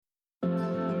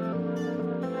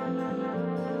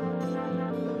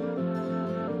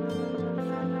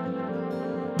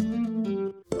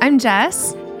I'm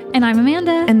Jess. And I'm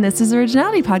Amanda. And this is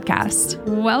Originality Podcast.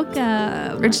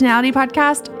 Welcome. Originality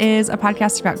Podcast is a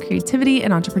podcast about creativity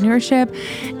and entrepreneurship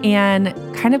and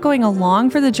kind of going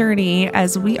along for the journey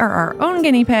as we are our own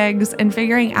guinea pigs and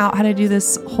figuring out how to do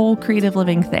this whole creative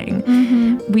living thing.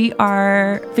 Mm-hmm. We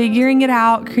are figuring it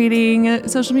out, creating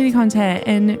social media content,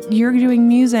 and you're doing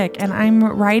music and I'm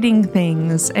writing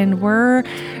things, and we're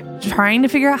trying to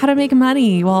figure out how to make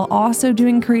money while also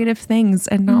doing creative things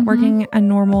and not working a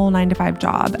normal 9-to-5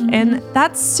 job. And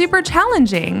that's super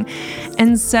challenging.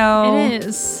 And so it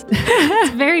is. It's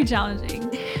very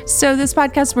challenging. So this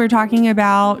podcast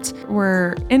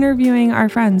we're interviewing our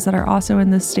friends that are also in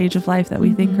this stage of life that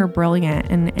we think are brilliant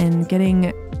and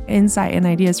getting insight and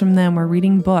ideas from them. We're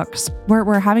reading books.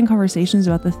 We're having conversations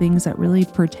about the things that really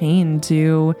pertain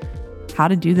to how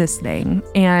to do this thing.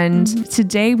 And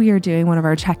today we are doing one of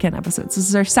our check-in episodes. This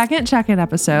is our second check-in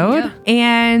episode. Yep.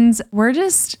 And we're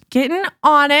just getting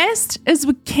honest as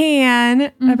we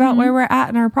can about where we're at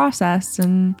in our process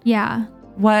and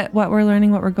what we're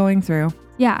learning, what we're going through.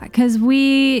 Yeah, because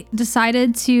we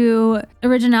decided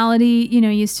Originality,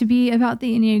 used to be about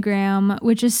the Enneagram,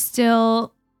 which is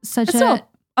still still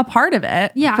a part of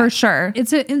it. Yeah, for sure.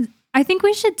 I think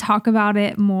we should talk about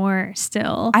it more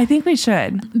still. I think we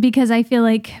should. Because I feel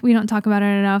like we don't talk about it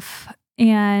enough.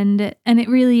 And it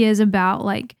really is about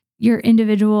like your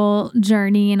individual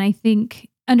journey. And I think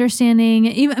understanding,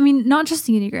 not just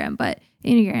the Enneagram, but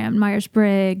Enneagram,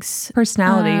 Myers-Briggs,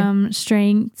 personality,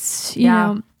 strengths, you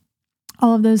know,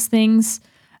 all of those things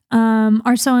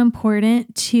are so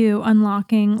important to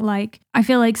unlocking. Like, I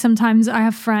feel like sometimes I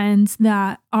have friends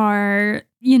that are,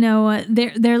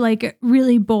 they're like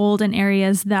really bold in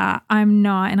areas that I'm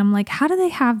not. And I'm like, how do they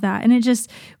have that? And we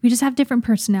just have different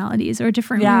personalities or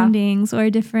different woundings or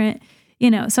different,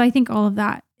 so I think all of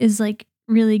that is like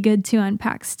really good to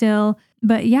unpack still.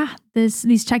 But yeah,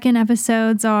 these check-in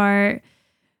episodes are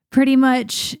pretty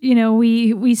much,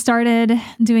 we started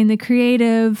doing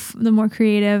the more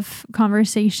creative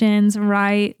conversations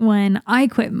right when I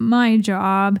quit my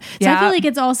job. So I feel like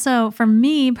it's also, for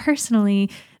me personally,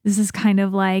 this is kind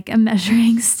of like a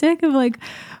measuring stick of like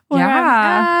where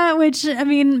I'm at, which,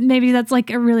 maybe that's like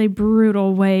a really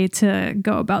brutal way to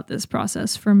go about this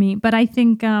process for me. But I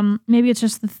think maybe it's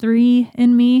just the 3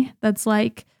 in me that's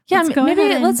like, let's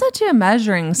not do a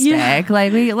measuring stick. Yeah.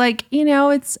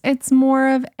 It's more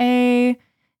of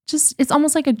it's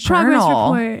almost like a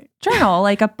journal. Progress report. Journal,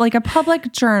 like a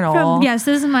public journal. Yes,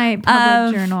 this is my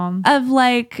public journal. Of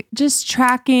like just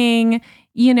tracking,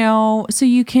 so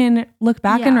you can look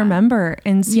back and remember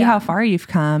and see how far you've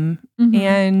come.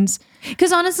 And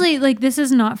because honestly, like, this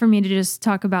is not for me to just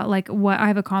talk about like what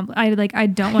I've accomplished. I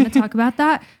don't want to talk about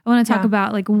that. I want to talk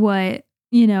about like what,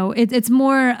 it's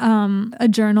more a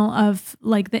journal of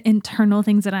like the internal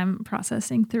things that I'm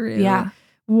processing through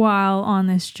while on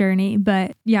this journey.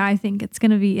 But yeah, I think it's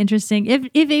going to be interesting if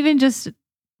even just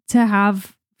to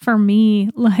have for me,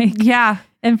 like,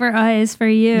 and for us, for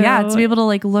you. Yeah, to be able to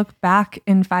like look back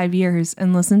in 5 years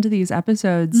and listen to these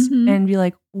episodes and be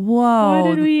like, whoa,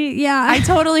 what did I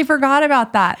totally forgot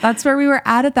about that. That's where we were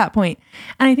at that point.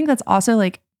 And I think that's also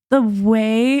like the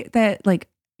way that like,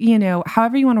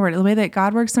 however you want to word it, the way that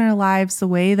God works in our lives, the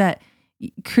way that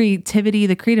creativity,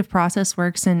 the creative process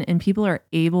works and people are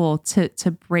able to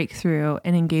break through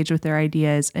and engage with their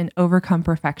ideas and overcome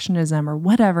perfectionism or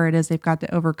whatever it is they've got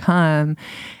to overcome.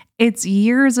 It's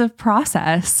years of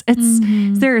process.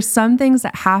 There are some things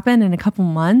that happen in a couple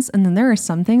months, and then there are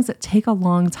some things that take a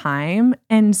long time.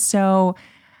 And so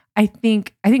I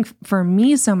think for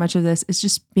me, so much of this is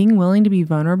just being willing to be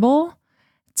vulnerable,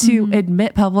 to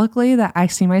admit publicly that I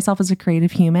see myself as a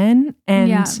creative human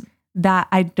and that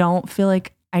I don't feel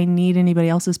like I need anybody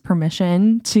else's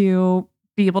permission to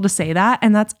be able to say that.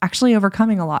 And that's actually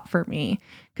overcoming a lot for me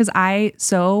because I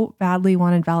so badly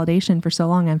wanted validation for so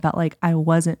long and felt like I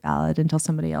wasn't valid until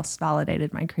somebody else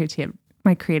validated my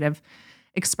creative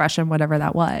expression, whatever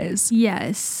that was.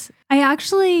 Yes. I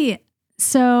actually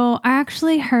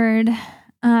heard,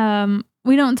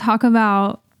 we don't talk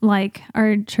about like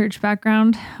our church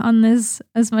background on this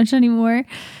as much anymore.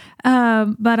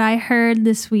 But I heard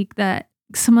this week that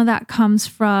some of that comes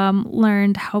from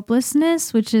learned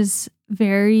helplessness, which is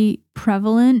very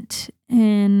prevalent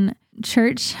in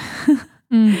church.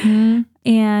 And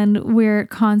we're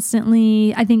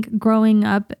constantly, I think, growing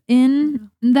up in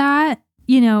that,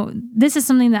 this is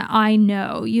something that I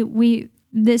know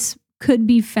this could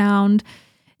be found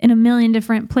in a million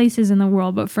different places in the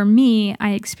world. But for me,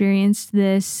 I experienced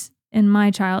this in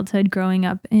my childhood growing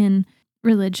up in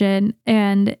religion.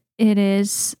 And it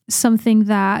is something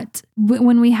that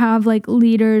when we have like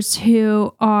leaders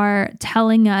who are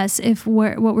telling us if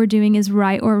what we're doing is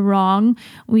right or wrong,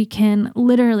 we can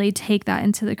literally take that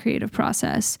into the creative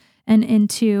process and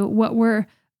into what we're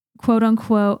quote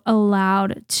unquote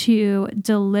allowed to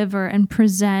deliver and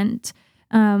present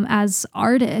as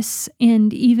artists.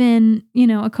 And even,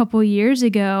 a couple years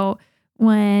ago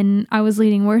when I was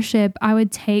leading worship, I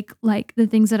would take like the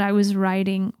things that I was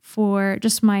writing for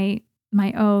just my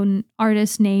own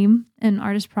artist name and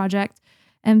artist project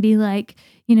and be like,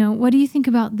 what do you think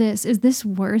about this? Is this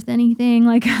worth anything?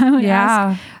 Like I would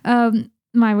ask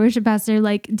my worship pastor,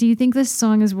 like, do you think this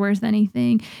song is worth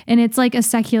anything? And it's like a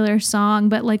secular song,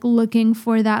 but like looking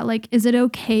for that, like, is it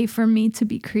okay for me to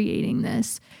be creating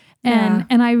this?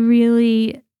 And I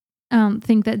really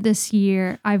think that this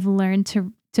year I've learned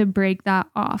to break that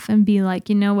off and be like,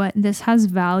 you know what, this has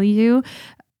value.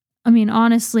 I mean,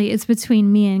 honestly, it's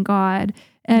between me and God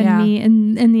and me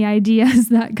and the ideas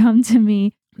that come to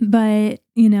me. But,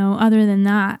 other than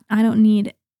that, I don't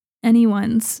need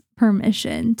anyone's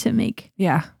permission to make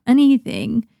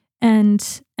anything.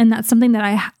 And that's something that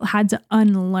I had to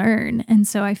unlearn. And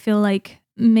so I feel like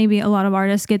maybe a lot of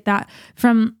artists get that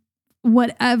from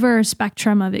whatever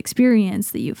spectrum of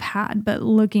experience that you've had, but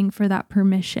looking for that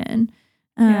permission.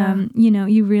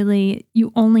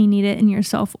 You only need it in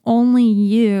yourself. Only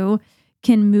you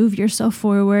can move yourself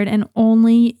forward, and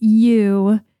only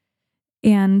you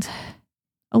and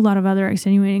a lot of other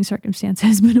extenuating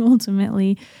circumstances, but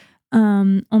ultimately,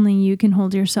 only you can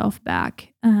hold yourself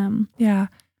back.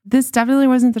 This definitely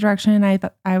wasn't the direction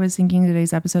I was thinking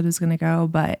today's episode was going to go,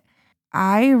 but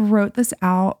I wrote this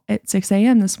out at 6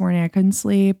 a.m. this morning. I couldn't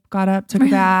sleep, got up, took a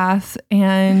bath,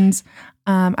 and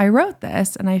I wrote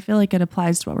this, and I feel like it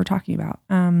applies to what we're talking about.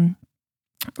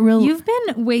 You've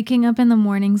been waking up in the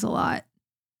mornings a lot.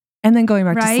 And then going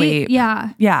back to sleep.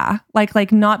 Yeah. Yeah.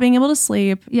 Like not being able to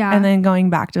sleep. Yeah. And then going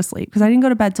back to sleep. Because I didn't go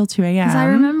to bed till 2 a.m. Because I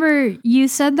remember you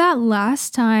said that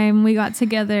last time we got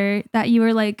together that you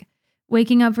were like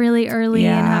waking up really early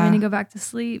and having to go back to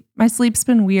sleep. My sleep's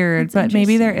been weird, but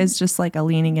maybe there is just like a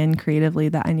leaning in creatively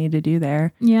that I need to do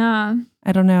there. Yeah.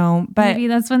 I don't know, but maybe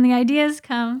that's when the ideas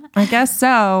come. I guess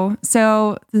so.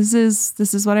 So this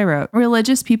is what I wrote.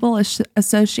 Religious people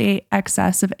associate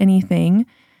excess of anything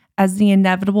as the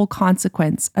inevitable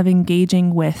consequence of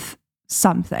engaging with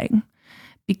something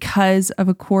because of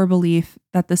a core belief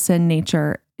that the sin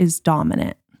nature is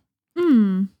dominant.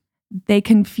 They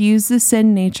confuse the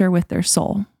sin nature with their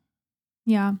soul.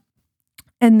 Yeah.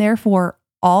 And therefore,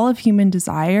 all of human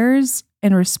desires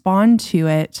and respond to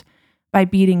it by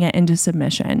beating it into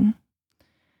submission,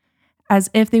 as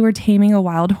if they were taming a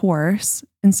wild horse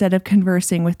instead of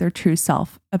conversing with their true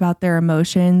self about their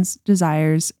emotions,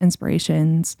 desires,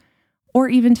 inspirations, or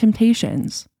even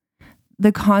temptations.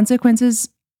 The consequences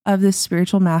of this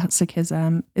spiritual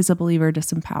masochism is a believer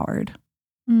disempowered.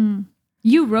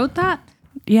 You wrote that?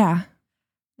 Yeah.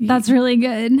 That's really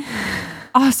good.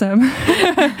 Awesome.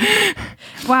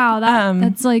 Wow.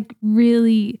 That's like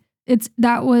really,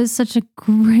 that was such a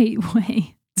great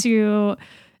way to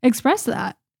express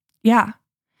that. Yeah.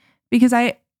 Because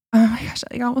oh my gosh,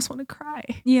 I almost want to cry.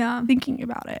 Yeah. Thinking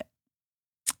about it.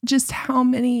 Just how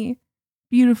many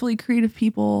beautifully creative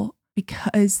people,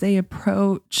 because they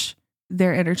approach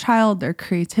their inner child, their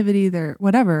creativity, their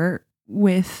whatever,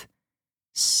 with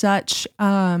such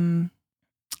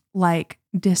like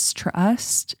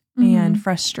distrust and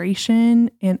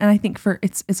frustration. And I think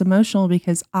it's emotional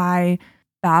because I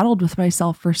battled with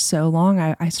myself for so long.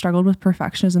 I struggled with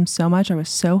perfectionism so much. I was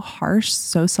so harsh,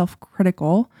 so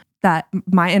self-critical that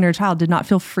my inner child did not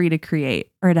feel free to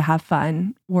create or to have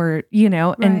fun or,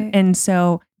 Right. and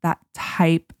so that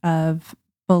type of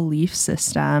belief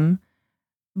system,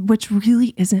 which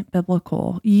really isn't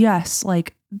biblical. Yes,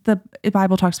 like the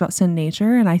Bible talks about sin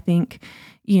nature, and I think,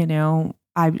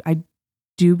 I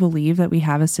do believe that we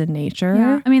have a sin nature.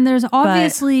 Yeah. I mean, there's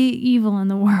obviously evil in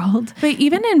the world. But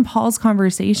even in Paul's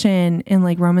conversation in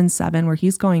like Romans 7, where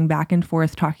he's going back and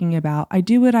forth talking about, I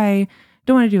do what I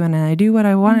don't want to do, and I do what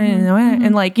I want to,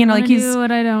 and like, like he's do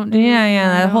what I don't do. Yeah,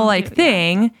 that whole like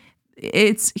thing.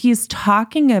 He's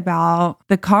talking about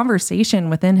the conversation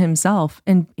within himself,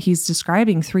 and he's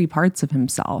describing 3 parts of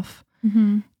himself.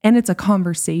 And it's a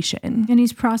conversation. And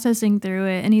he's processing through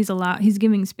it, and he's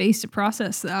giving space to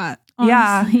process that.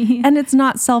 Honestly. Yeah. And it's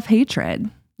not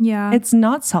self-hatred. Yeah. It's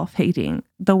not self-hating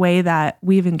the way that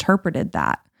we've interpreted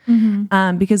that.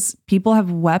 Because people have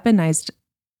weaponized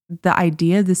the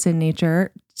idea of the sin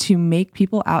nature to make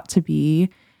people out to be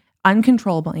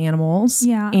uncontrollable animals.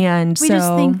 Yeah. And we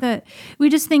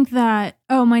just think that,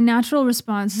 oh, my natural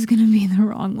response is going to be the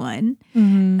wrong one.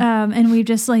 And we've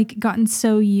just like gotten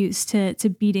so used to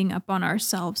beating up on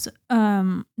ourselves,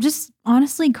 just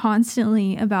honestly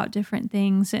constantly about different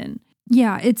things. And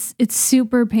yeah, it's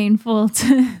super painful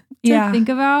to think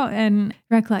about and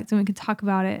recollect, and we could talk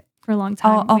about it for a long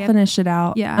time. I'll finish it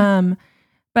out. Yeah.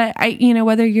 But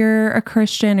whether you're a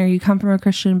Christian or you come from a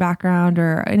Christian background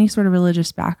or any sort of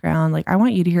religious background, like I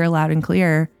want you to hear loud and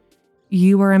clear,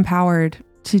 you were empowered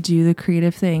to do the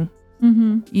creative thing.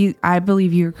 I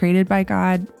believe you were created by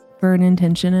God for an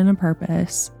intention and a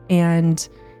purpose, and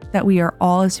that we are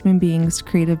all as human beings,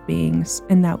 creative beings,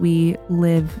 and that we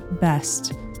live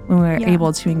best when we're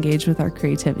able to engage with our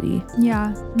creativity.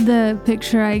 Yeah. The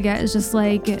picture I get is just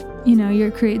like,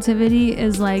 your creativity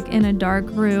is like in a dark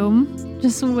room,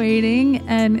 just waiting,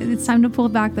 and it's time to pull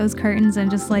back those curtains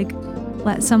and just like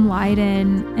let some light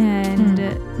in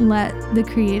and let the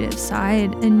creative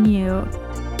side in you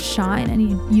shine.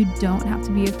 And you don't have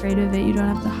to be afraid of it. You don't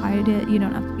have to hide it. You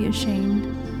don't have to be ashamed.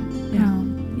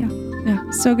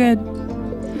 Yeah. So good.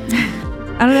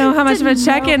 I don't know how much of a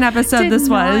check-in episode this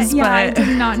was, but I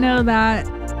did not know that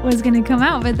was going to come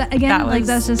out. But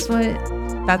that's just what.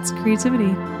 That's creativity.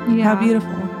 Yeah. How beautiful.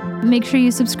 Make sure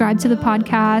you subscribe to the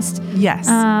podcast. Yes.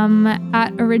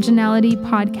 At Originality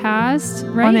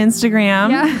Podcast, right? On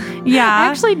Instagram. Yeah. I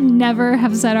actually never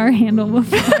have said our handle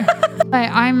before.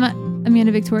 I'm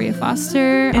Amanda Victoria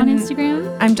Foster on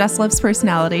Instagram. I'm Jess Loves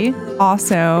Personality.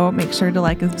 Also, make sure to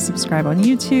like and subscribe on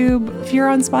YouTube. If you're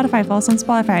on Spotify, follow us on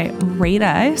Spotify. Rate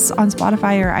us on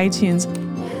Spotify or iTunes.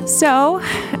 So,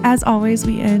 as always,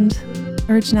 we end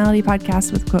Originality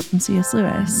Podcast with a quote from C.S.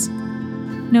 Lewis.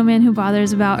 No man who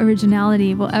bothers about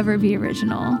originality will ever be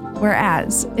original.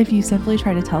 Whereas, if you simply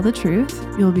try to tell the truth,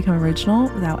 you will become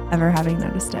original without ever having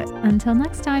noticed it. Until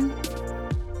next time.